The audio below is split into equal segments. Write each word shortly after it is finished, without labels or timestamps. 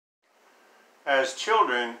as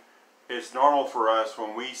children, it's normal for us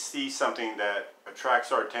when we see something that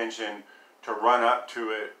attracts our attention to run up to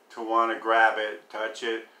it, to want to grab it, touch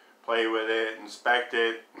it, play with it, inspect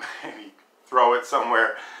it, maybe throw it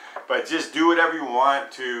somewhere, but just do whatever you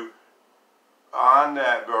want to on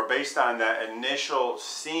that, or based on that initial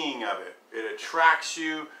seeing of it. It attracts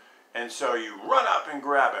you, and so you run up and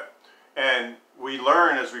grab it. And we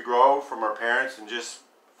learn as we grow from our parents and just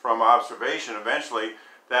from observation eventually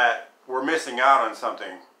that we're missing out on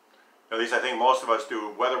something. At least I think most of us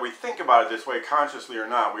do. Whether we think about it this way consciously or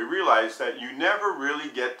not, we realize that you never really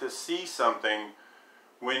get to see something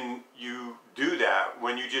when you do that,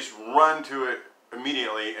 when you just run to it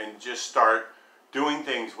immediately and just start doing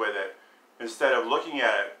things with it instead of looking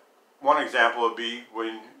at it. One example would be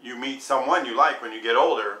when you meet someone you like when you get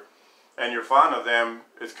older and you're fond of them.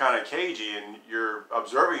 It's kind of cagey, and you're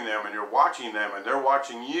observing them and you're watching them and they're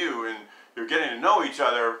watching you, and you're getting to know each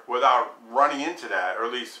other without running into that, or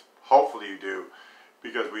at least hopefully you do,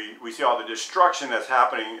 because we see all the destruction that's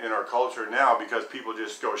happening in our culture now because people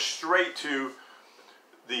just go straight to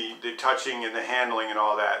the touching and the handling and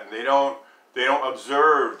all that, and they don't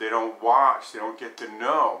observe, they don't watch, they don't get to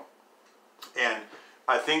know. And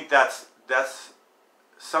I think that's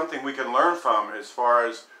something we can learn from as far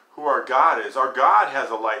as who our God is. Our God has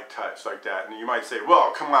a light touch like that. And you might say,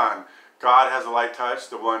 well, come on, God has a light touch,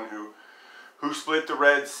 the one who split the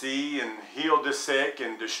Red Sea and healed the sick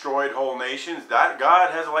and destroyed whole nations. That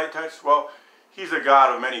God has a light touch? Well, he's a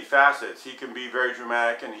God of many facets. He can be very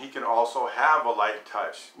dramatic, and he can also have a light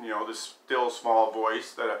touch. You know, the still small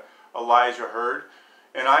voice that Elijah heard.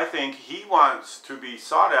 And I think he wants to be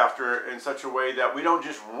sought after in such a way that we don't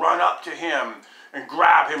just run up to him and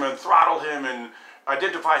grab him and throttle him and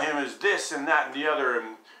identify him as this and that and the other.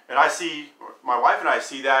 And I see, my wife and I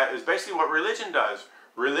see that as basically what religion does.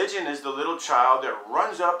 Religion is the little child that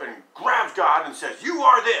runs up and grabs God and says, you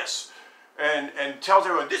are this. And tells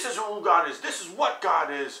everyone, this is who God is, this is what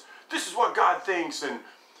God is, this is what God thinks. And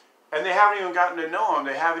they haven't even gotten to know him.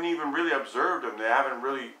 They haven't even really observed him. They haven't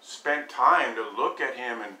really spent time to look at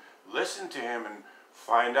him and listen to him and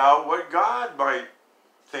find out what God might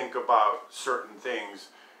think about certain things.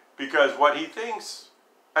 Because what he thinks,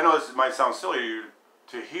 I know this might sound silly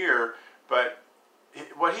to hear, but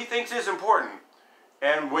what he thinks is important.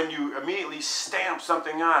 And when you immediately stamp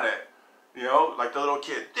something on it, you know, like the little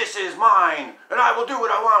kid, this is mine, and I will do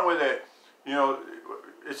what I want with it. You know,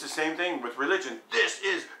 it's the same thing with religion. This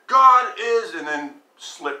is, God is, and then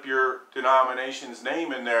slip your denomination's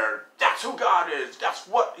name in there. That's who God is. That's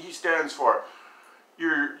what he stands for.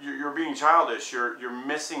 You're being childish. You're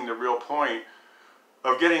missing the real point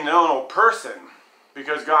of getting to know a person,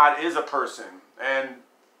 because God is a person, and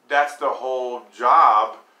that's the whole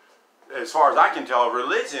job, as far as I can tell, of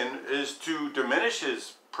religion, is to diminish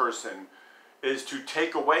his person, is to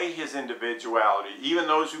take away his individuality. Even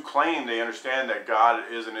those who claim they understand that God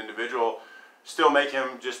is an individual still make him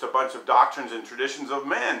just a bunch of doctrines and traditions of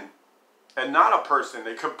men and not a person.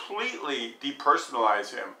 They completely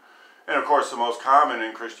depersonalize him. And of course, the most common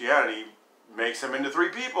in Christianity makes him into three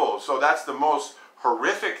people. So that's the most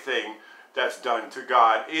horrific thing that's done to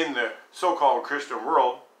God in the so-called Christian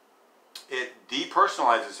world. It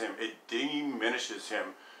depersonalizes him. It diminishes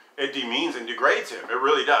him. It demeans and degrades him. It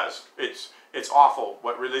really does. It's awful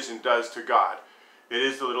what religion does to God. It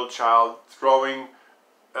is the little child throwing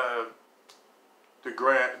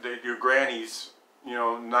your granny's, you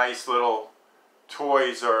know, nice little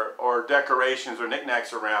toys or decorations or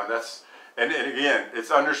knickknacks around. And again,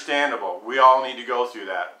 it's understandable. We all need to go through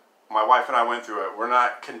that. My wife and I went through it. We're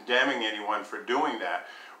not condemning anyone for doing that.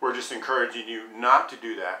 We're just encouraging you not to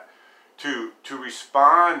do that. To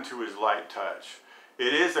respond to his light touch.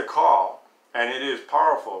 It is a call, and it is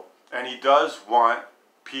powerful, and he does want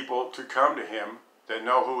people to come to him that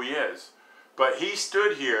know who he is. But he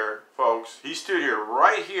stood here, folks, he stood here,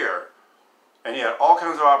 right here, and he had all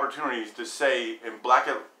kinds of opportunities to say in black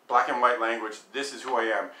and white language, this is who I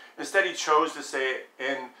am. Instead, he chose to say it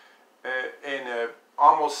in a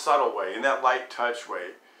almost subtle way, in that light touch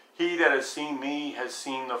way. He that has seen me has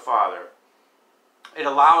seen the Father. It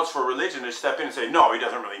allows for religion to step in and say, no, he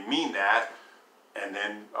doesn't really mean that. And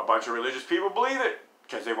then a bunch of religious people believe it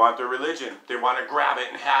because they want their religion. They want to grab it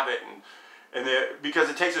and have it. Because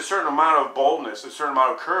it takes a certain amount of boldness, a certain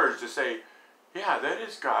amount of courage to say, yeah, that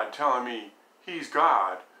is God telling me he's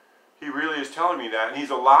God. He really is telling me that. And he's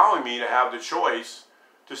allowing me to have the choice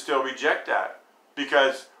to still reject that.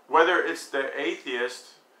 Because whether it's the atheist,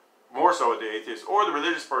 more so with the atheist, or the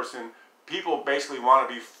religious person, people basically want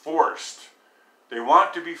to be forced. They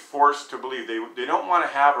want to be forced to believe. They don't want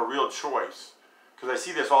to have a real choice. Because I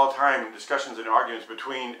see this all the time in discussions and arguments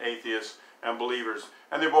between atheists and believers.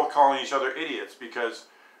 And they're both calling each other idiots because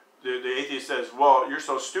the atheist says, well, you're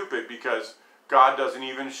so stupid because God doesn't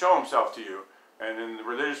even show himself to you. And then the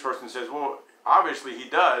religious person says, well, obviously he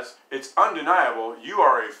does. It's undeniable. You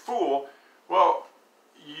are a fool. Well,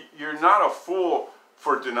 you're not a fool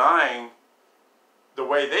for denying the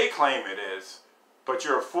way they claim it is, but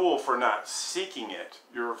you're a fool for not seeking it.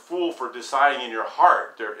 You're a fool for deciding in your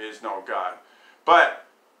heart there is no God. But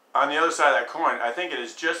on the other side of that coin, I think it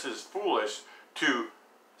is just as foolish to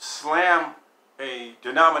slam a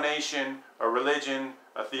denomination, a religion,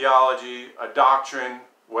 a theology, a doctrine,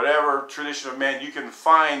 whatever tradition of man you can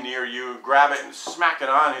find near you, grab it and smack it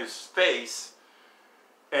on his face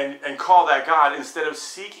and call that God instead of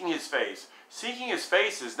seeking his face. Seeking his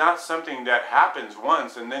face is not something that happens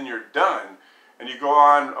once and then you're done and you go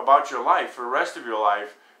on about your life for the rest of your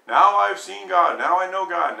life. Now I've seen God. Now I know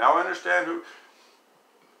God. Now I understand who.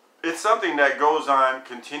 It's something that goes on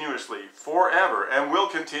continuously, forever, and will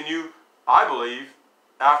continue, I believe,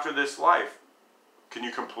 after this life. Can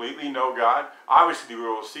you completely know God? Obviously, we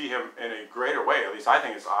will see him in a greater way. At least I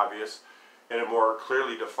think it's obvious, in a more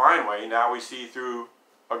clearly defined way. Now we see through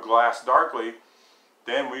a glass darkly.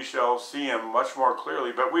 Then we shall see him much more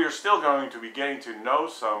clearly. But we are still going to be getting to know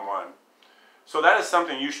someone. So that is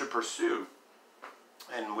something you should pursue.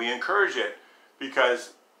 And we encourage it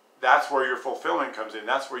because that's where your fulfillment comes in.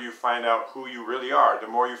 That's where you find out who you really are. The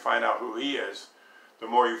more you find out who he is, the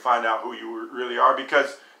more you find out who you really are.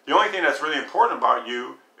 Because the only thing that's really important about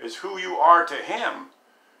you is who you are to him.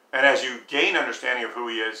 And as you gain understanding of who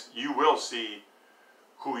he is, you will see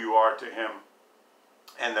who you are to him.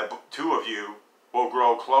 And the two of you will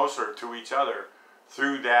grow closer to each other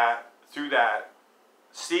through that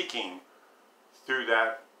seeking, through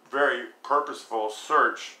that very purposeful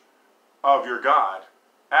search of your God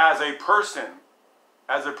as a person,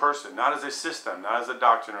 not as a system, not as a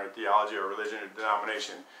doctrine or a theology or a religion or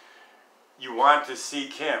denomination. You want to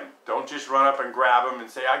seek him. Don't just run up and grab him and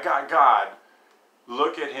say, I got God.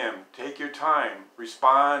 Look at him. Take your time.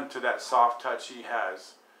 Respond to that soft touch he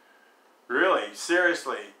has. Really,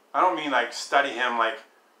 seriously. I don't mean like study him like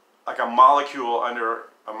a molecule under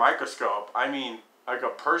a microscope. I mean like a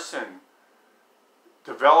person.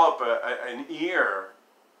 Develop an ear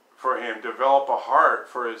for him. Develop a heart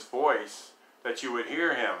for his voice, that you would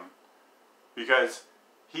hear him. Because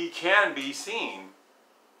he can be seen.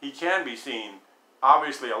 He can be seen.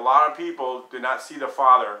 Obviously, a lot of people did not see the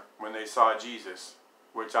Father when they saw Jesus,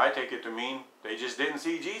 which I take it to mean they just didn't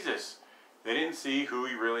see Jesus. They didn't see who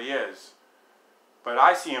he really is. But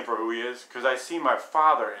I see him for who he is because I see my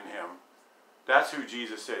Father in him. That's who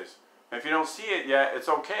Jesus is. And if you don't see it yet, it's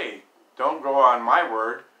okay. Don't go on my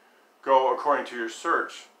word. Go according to your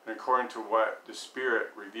search and according to what the Spirit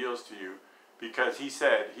reveals to you. Because he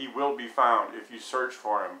said he will be found if you search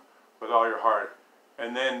for him with all your heart.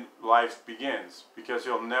 And then life begins, because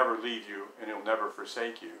he'll never leave you and he'll never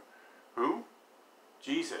forsake you. Who?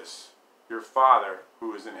 Jesus, your Father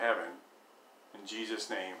who is in heaven. In Jesus'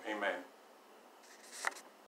 name, amen.